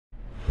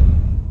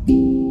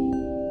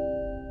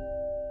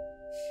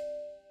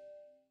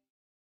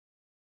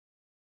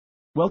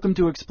Welcome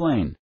to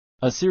Explain,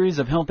 a series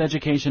of health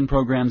education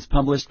programs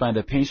published by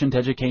the Patient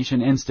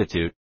Education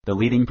Institute, the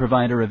leading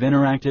provider of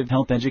interactive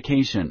health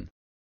education.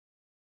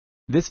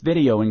 This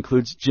video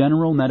includes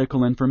general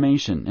medical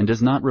information and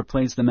does not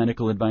replace the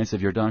medical advice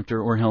of your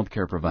doctor or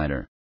healthcare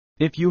provider.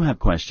 If you have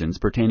questions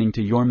pertaining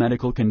to your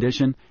medical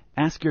condition,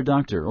 ask your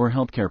doctor or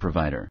healthcare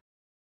provider.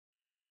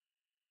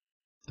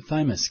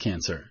 Thymus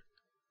cancer.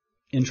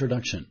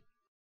 Introduction.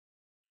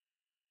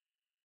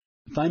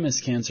 Thymus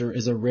cancer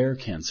is a rare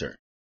cancer.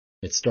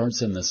 It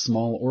starts in the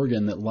small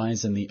organ that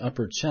lies in the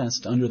upper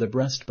chest under the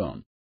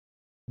breastbone.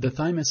 The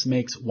thymus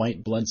makes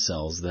white blood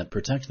cells that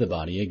protect the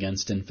body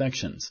against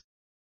infections.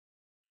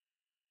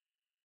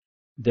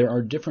 There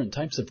are different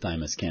types of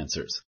thymus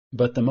cancers,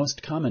 but the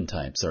most common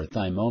types are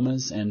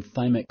thymomas and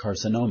thymic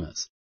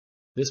carcinomas.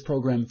 This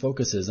program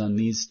focuses on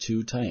these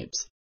two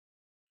types.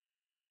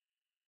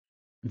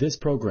 This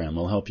program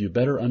will help you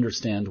better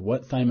understand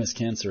what thymus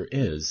cancer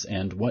is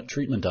and what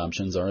treatment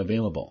options are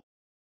available.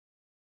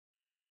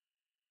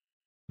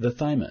 The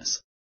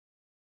thymus.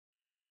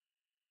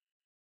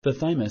 The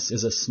thymus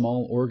is a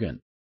small organ.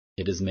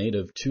 It is made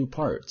of two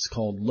parts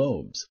called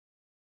lobes.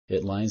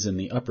 It lies in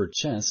the upper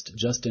chest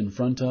just in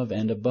front of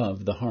and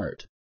above the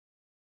heart.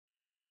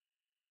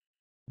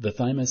 The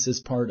thymus is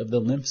part of the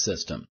lymph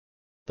system.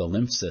 The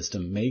lymph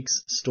system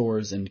makes,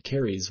 stores, and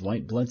carries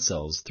white blood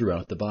cells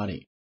throughout the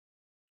body.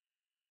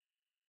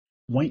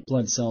 White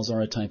blood cells are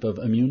a type of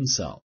immune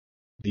cell.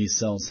 These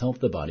cells help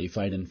the body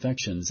fight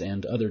infections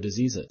and other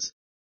diseases.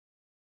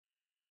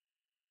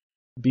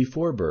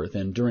 Before birth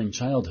and during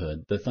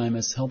childhood, the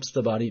thymus helps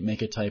the body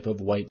make a type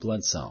of white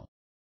blood cell.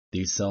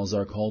 These cells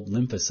are called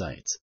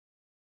lymphocytes.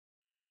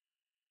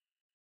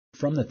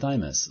 From the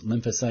thymus,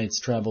 lymphocytes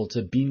travel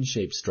to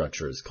bean-shaped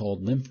structures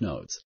called lymph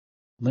nodes.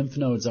 Lymph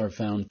nodes are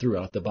found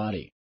throughout the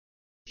body.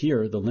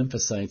 Here, the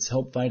lymphocytes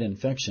help fight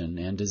infection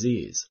and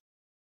disease.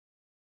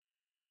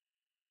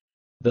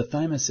 The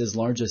thymus is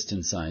largest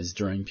in size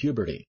during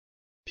puberty.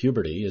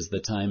 Puberty is the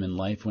time in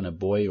life when a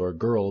boy or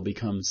girl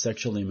becomes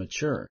sexually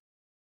mature.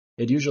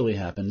 It usually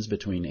happens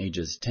between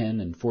ages 10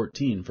 and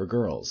 14 for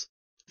girls.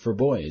 For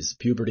boys,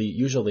 puberty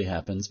usually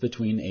happens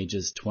between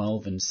ages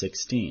 12 and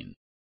 16.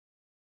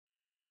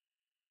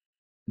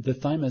 The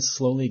thymus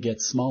slowly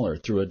gets smaller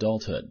through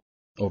adulthood.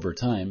 Over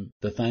time,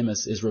 the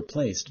thymus is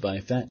replaced by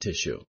fat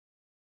tissue.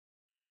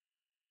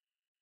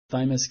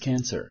 Thymus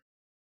cancer.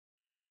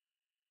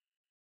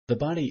 The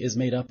body is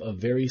made up of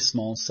very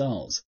small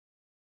cells.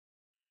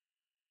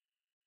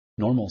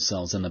 Normal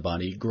cells in the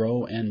body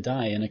grow and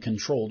die in a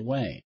controlled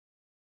way.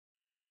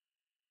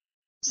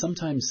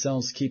 Sometimes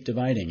cells keep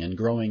dividing and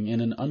growing in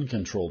an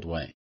uncontrolled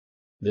way.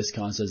 This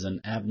causes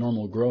an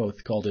abnormal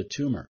growth called a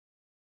tumor.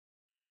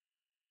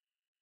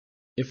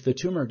 If the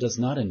tumor does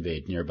not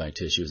invade nearby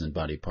tissues and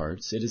body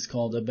parts, it is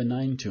called a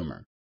benign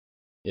tumor.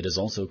 It is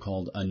also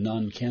called a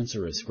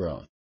non-cancerous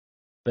growth.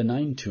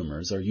 Benign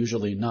tumors are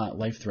usually not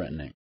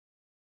life-threatening.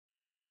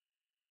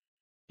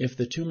 If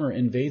the tumor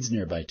invades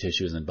nearby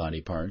tissues and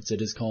body parts,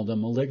 it is called a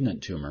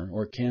malignant tumor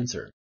or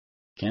cancer.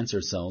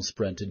 Cancer cells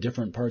spread to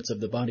different parts of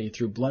the body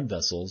through blood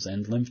vessels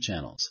and lymph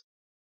channels.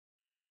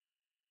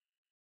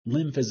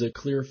 Lymph is a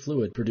clear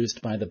fluid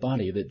produced by the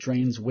body that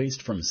drains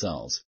waste from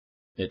cells.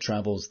 It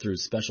travels through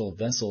special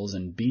vessels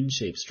and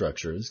bean-shaped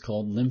structures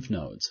called lymph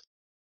nodes.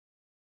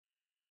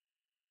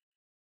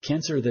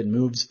 Cancer that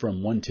moves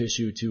from one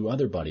tissue to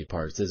other body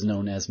parts is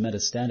known as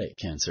metastatic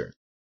cancer.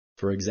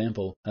 For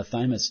example, a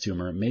thymus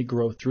tumor may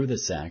grow through the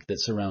sac that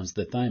surrounds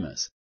the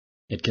thymus.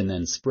 It can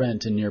then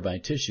spread to nearby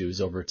tissues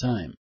over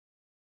time.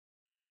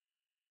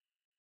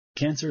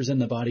 Cancers in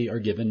the body are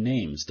given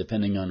names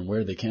depending on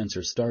where the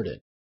cancer started.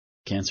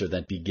 Cancer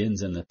that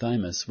begins in the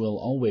thymus will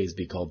always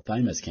be called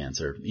thymus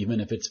cancer,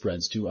 even if it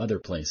spreads to other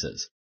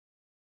places.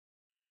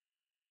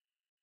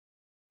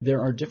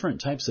 There are different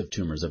types of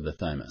tumors of the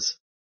thymus.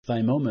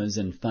 Thymomas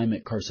and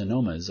thymic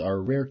carcinomas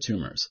are rare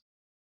tumors.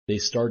 They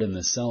start in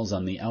the cells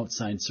on the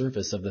outside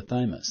surface of the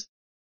thymus.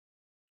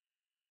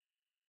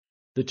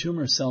 The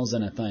tumor cells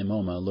in a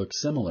thymoma look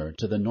similar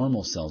to the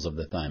normal cells of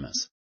the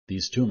thymus.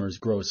 These tumors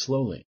grow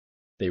slowly.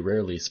 They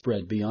rarely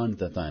spread beyond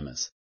the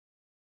thymus.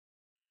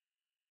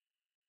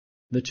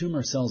 The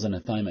tumor cells in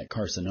a thymic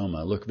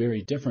carcinoma look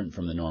very different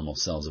from the normal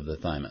cells of the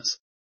thymus.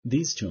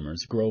 These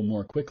tumors grow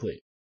more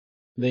quickly.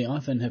 They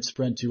often have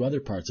spread to other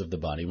parts of the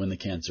body when the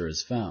cancer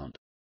is found.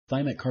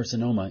 Thymic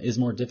carcinoma is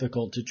more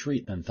difficult to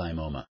treat than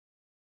thymoma.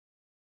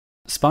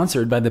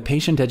 Sponsored by the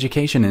Patient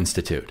Education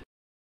Institute.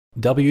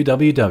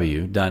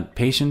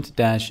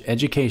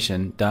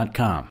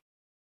 www.patient-education.com.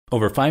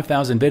 Over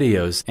 5,000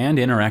 videos and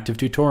interactive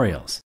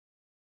tutorials.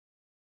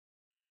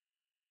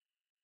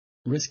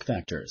 Risk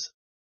factors.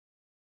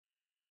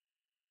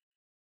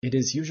 It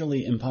is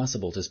usually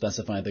impossible to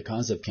specify the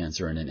cause of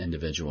cancer in an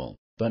individual,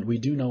 but we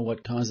do know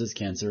what causes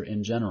cancer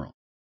in general.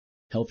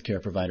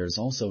 Healthcare providers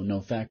also know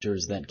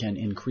factors that can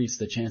increase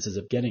the chances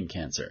of getting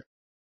cancer.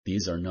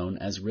 These are known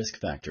as risk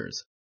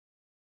factors.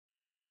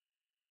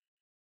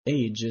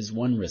 Age is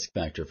one risk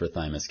factor for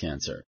thymus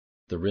cancer.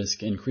 The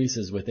risk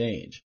increases with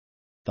age.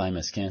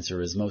 Thymus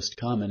cancer is most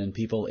common in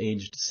people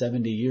aged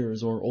 70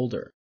 years or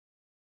older.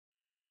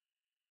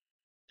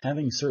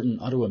 Having certain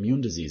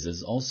autoimmune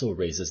diseases also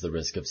raises the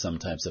risk of some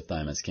types of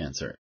thymus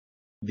cancer.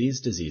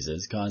 These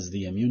diseases cause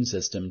the immune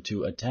system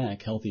to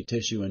attack healthy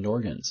tissue and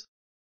organs.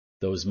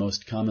 Those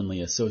most commonly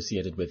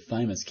associated with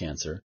thymus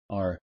cancer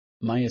are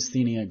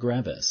myasthenia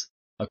gravis,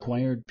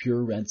 acquired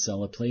pure red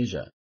cell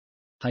aplasia,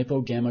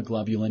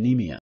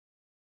 hypogammaglobulinemia.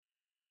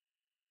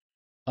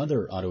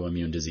 Other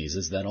autoimmune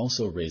diseases that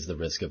also raise the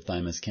risk of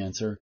thymus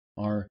cancer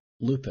are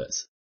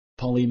lupus,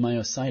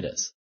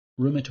 polymyositis,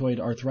 rheumatoid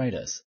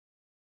arthritis,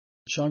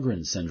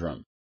 Sjogren's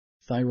syndrome,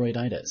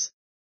 thyroiditis.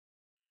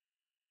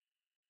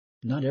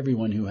 Not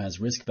everyone who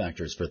has risk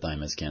factors for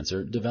thymus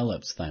cancer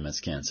develops thymus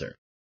cancer.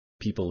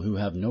 People who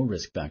have no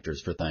risk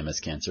factors for thymus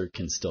cancer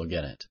can still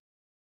get it.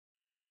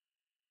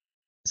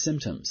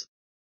 Symptoms.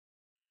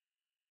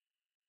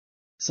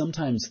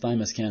 Sometimes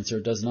thymus cancer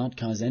does not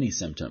cause any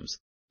symptoms.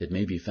 It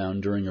may be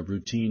found during a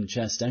routine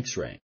chest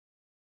X-ray.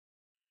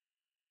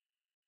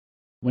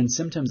 When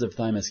symptoms of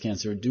thymus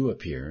cancer do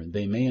appear,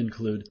 they may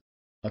include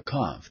a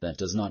cough that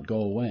does not go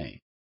away,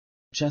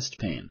 chest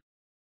pain,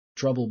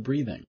 trouble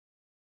breathing.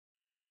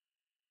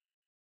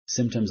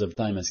 Symptoms of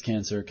thymus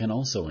cancer can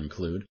also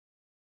include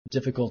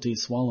difficulty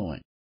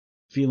swallowing,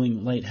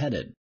 feeling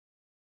lightheaded,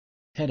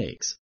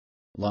 headaches,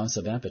 loss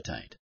of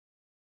appetite,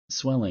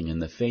 swelling in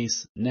the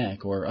face,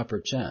 neck, or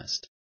upper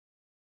chest,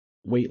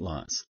 weight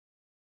loss.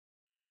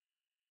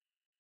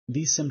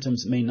 These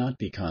symptoms may not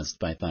be caused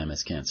by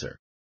thymus cancer.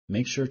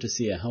 Make sure to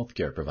see a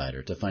healthcare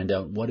provider to find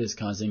out what is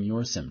causing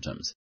your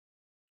symptoms.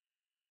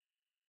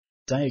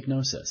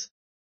 Diagnosis.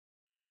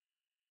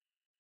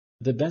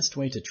 The best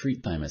way to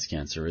treat thymus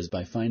cancer is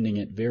by finding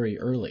it very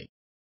early.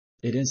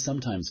 It is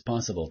sometimes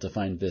possible to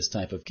find this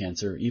type of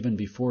cancer even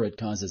before it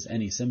causes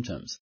any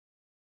symptoms.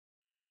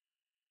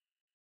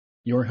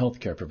 Your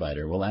healthcare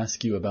provider will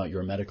ask you about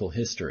your medical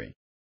history.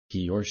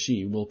 He or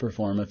she will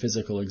perform a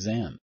physical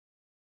exam.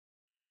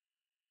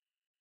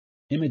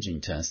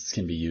 Imaging tests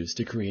can be used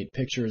to create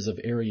pictures of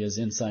areas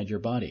inside your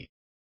body.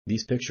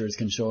 These pictures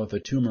can show if a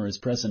tumor is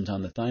present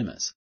on the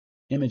thymus.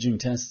 Imaging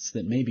tests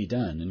that may be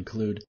done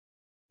include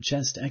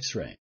chest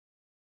X-ray,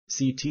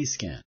 CT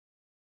scan,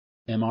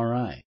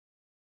 MRI,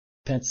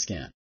 PET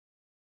scan.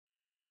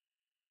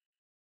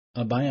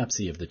 A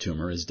biopsy of the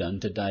tumor is done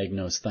to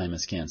diagnose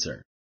thymus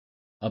cancer.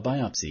 A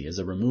biopsy is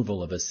a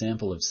removal of a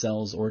sample of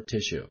cells or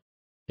tissue.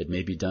 It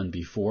may be done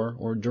before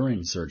or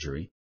during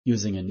surgery,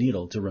 using a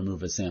needle to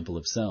remove a sample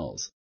of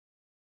cells.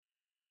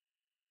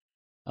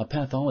 A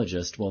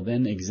pathologist will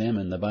then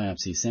examine the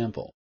biopsy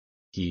sample.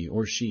 He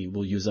or she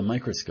will use a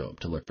microscope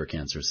to look for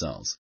cancer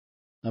cells.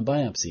 A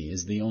biopsy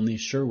is the only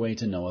sure way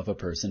to know if a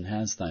person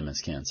has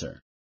thymus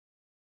cancer.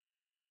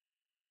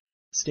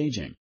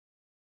 Staging.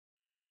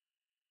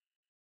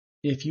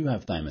 If you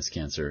have thymus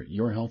cancer,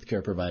 your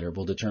healthcare provider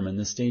will determine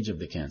the stage of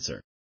the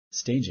cancer.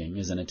 Staging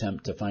is an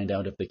attempt to find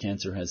out if the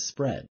cancer has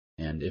spread,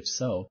 and if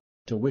so,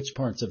 to which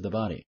parts of the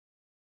body.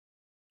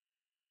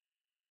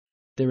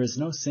 There is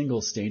no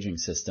single staging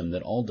system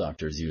that all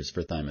doctors use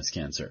for thymus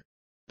cancer,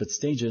 but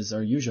stages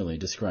are usually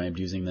described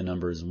using the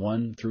numbers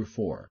 1 through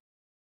 4.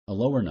 A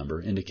lower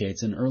number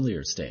indicates an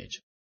earlier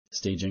stage.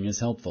 Staging is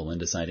helpful in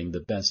deciding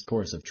the best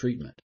course of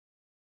treatment.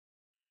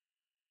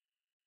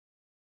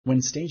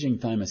 When staging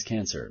thymus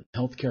cancer,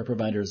 healthcare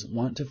providers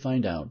want to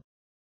find out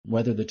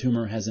whether the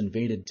tumor has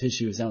invaded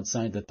tissues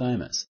outside the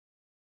thymus,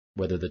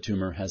 whether the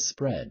tumor has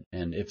spread,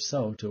 and if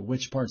so, to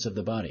which parts of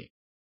the body.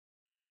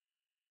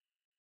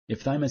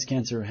 If thymus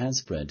cancer has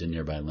spread to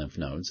nearby lymph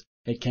nodes,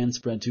 it can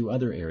spread to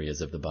other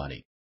areas of the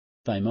body.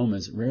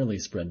 Thymomas rarely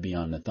spread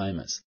beyond the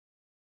thymus.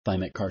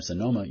 Thymic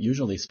carcinoma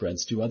usually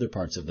spreads to other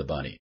parts of the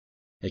body.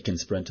 It can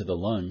spread to the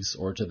lungs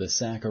or to the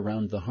sac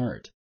around the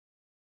heart.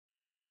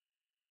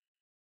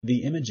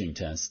 The imaging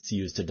tests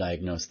used to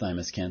diagnose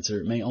thymus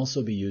cancer may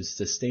also be used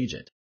to stage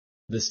it.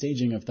 The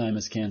staging of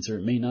thymus cancer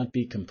may not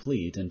be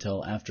complete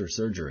until after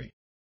surgery.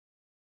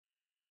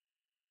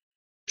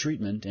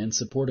 Treatment and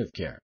supportive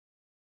care.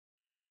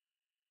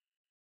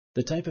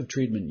 The type of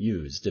treatment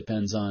used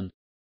depends on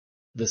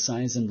the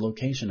size and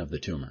location of the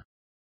tumor,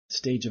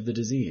 stage of the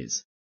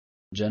disease,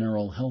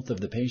 general health of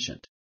the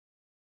patient.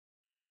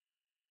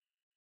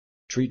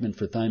 Treatment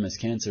for thymus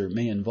cancer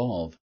may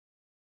involve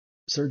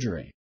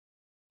surgery,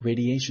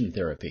 radiation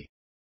therapy,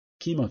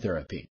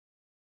 chemotherapy,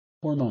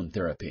 hormone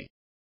therapy.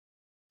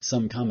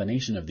 Some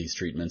combination of these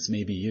treatments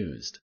may be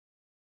used.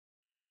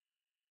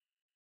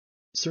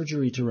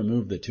 Surgery to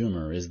remove the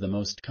tumor is the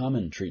most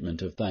common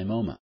treatment of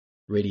thymoma.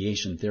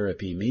 Radiation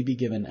therapy may be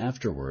given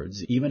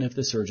afterwards, even if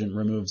the surgeon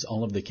removes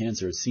all of the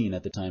cancer seen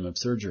at the time of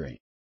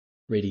surgery.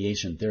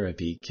 Radiation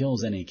therapy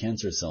kills any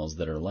cancer cells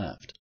that are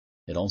left.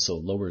 It also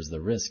lowers the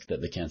risk that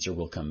the cancer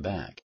will come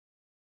back.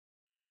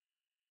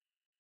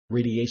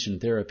 Radiation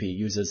therapy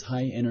uses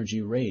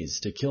high-energy rays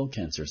to kill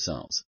cancer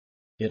cells.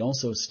 It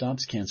also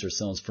stops cancer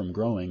cells from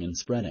growing and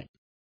spreading.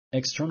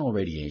 External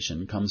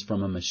radiation comes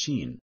from a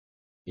machine.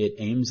 It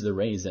aims the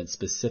rays at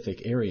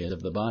specific areas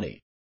of the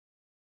body.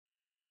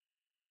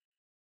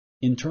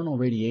 Internal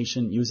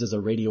radiation uses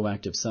a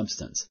radioactive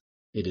substance.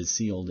 It is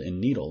sealed in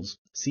needles,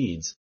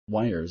 seeds,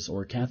 wires,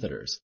 or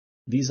catheters.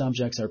 These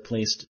objects are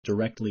placed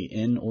directly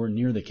in or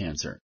near the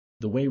cancer.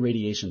 The way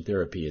radiation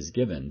therapy is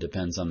given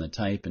depends on the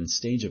type and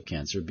stage of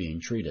cancer being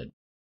treated.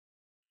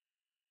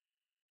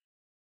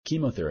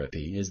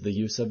 Chemotherapy is the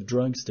use of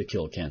drugs to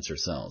kill cancer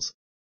cells.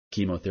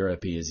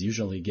 Chemotherapy is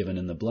usually given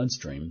in the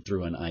bloodstream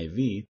through an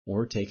IV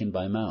or taken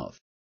by mouth.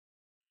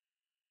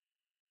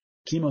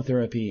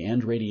 Chemotherapy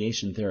and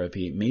radiation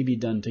therapy may be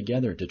done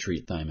together to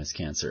treat thymus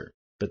cancer,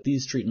 but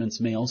these treatments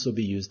may also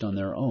be used on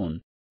their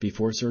own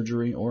before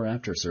surgery or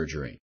after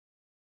surgery.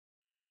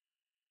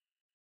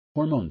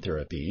 Hormone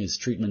therapy is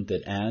treatment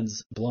that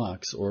adds,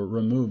 blocks, or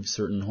removes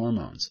certain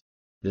hormones.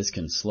 This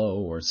can slow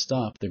or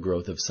stop the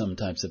growth of some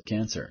types of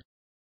cancer.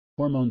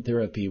 Hormone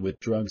therapy with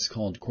drugs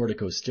called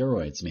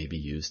corticosteroids may be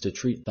used to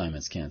treat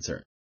thymus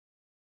cancer.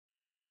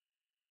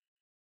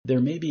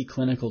 There may be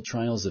clinical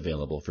trials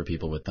available for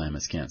people with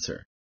thymus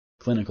cancer.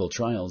 Clinical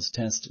trials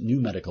test new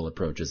medical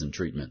approaches and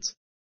treatments.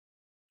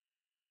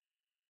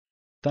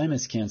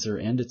 Thymus cancer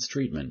and its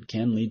treatment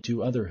can lead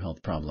to other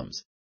health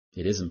problems.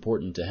 It is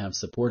important to have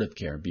supportive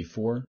care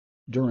before,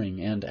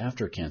 during, and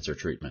after cancer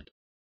treatment.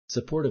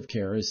 Supportive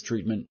care is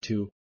treatment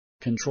to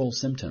control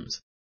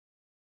symptoms,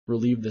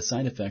 relieve the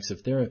side effects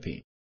of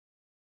therapy,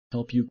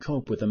 help you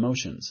cope with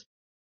emotions.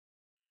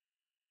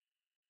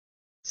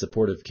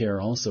 Supportive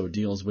care also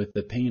deals with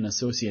the pain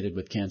associated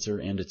with cancer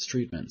and its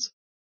treatments.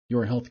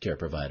 Your healthcare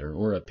provider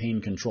or a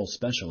pain control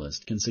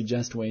specialist can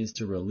suggest ways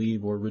to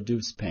relieve or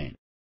reduce pain.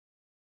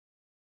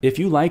 If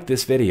you like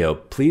this video,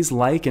 please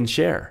like and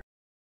share.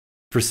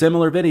 For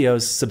similar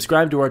videos,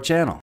 subscribe to our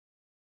channel.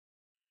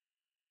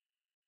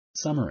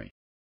 Summary.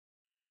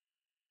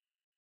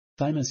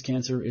 Thymus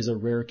cancer is a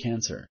rare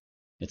cancer.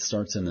 It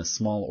starts in the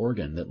small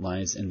organ that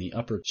lies in the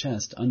upper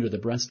chest under the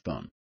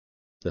breastbone.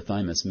 The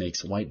thymus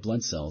makes white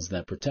blood cells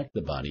that protect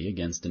the body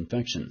against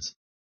infections.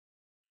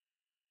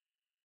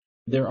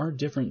 There are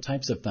different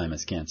types of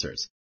thymus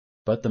cancers,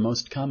 but the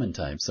most common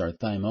types are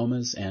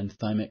thymomas and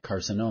thymic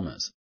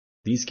carcinomas.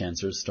 These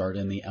cancers start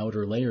in the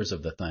outer layers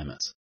of the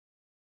thymus.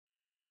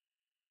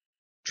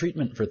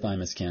 Treatment for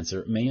thymus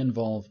cancer may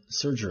involve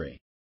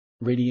surgery,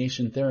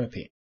 radiation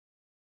therapy,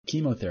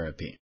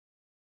 chemotherapy,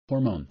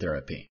 hormone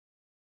therapy.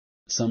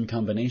 Some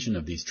combination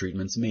of these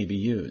treatments may be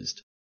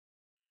used.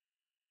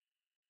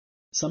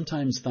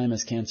 Sometimes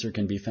thymus cancer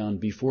can be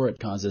found before it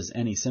causes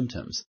any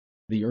symptoms.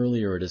 The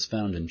earlier it is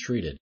found and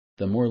treated,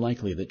 the more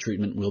likely that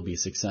treatment will be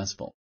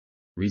successful.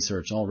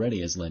 Research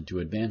already has led to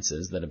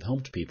advances that have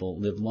helped people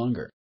live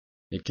longer.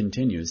 It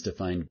continues to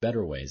find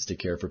better ways to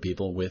care for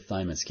people with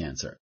thymus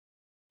cancer.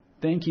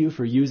 Thank you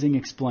for using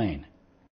Explain.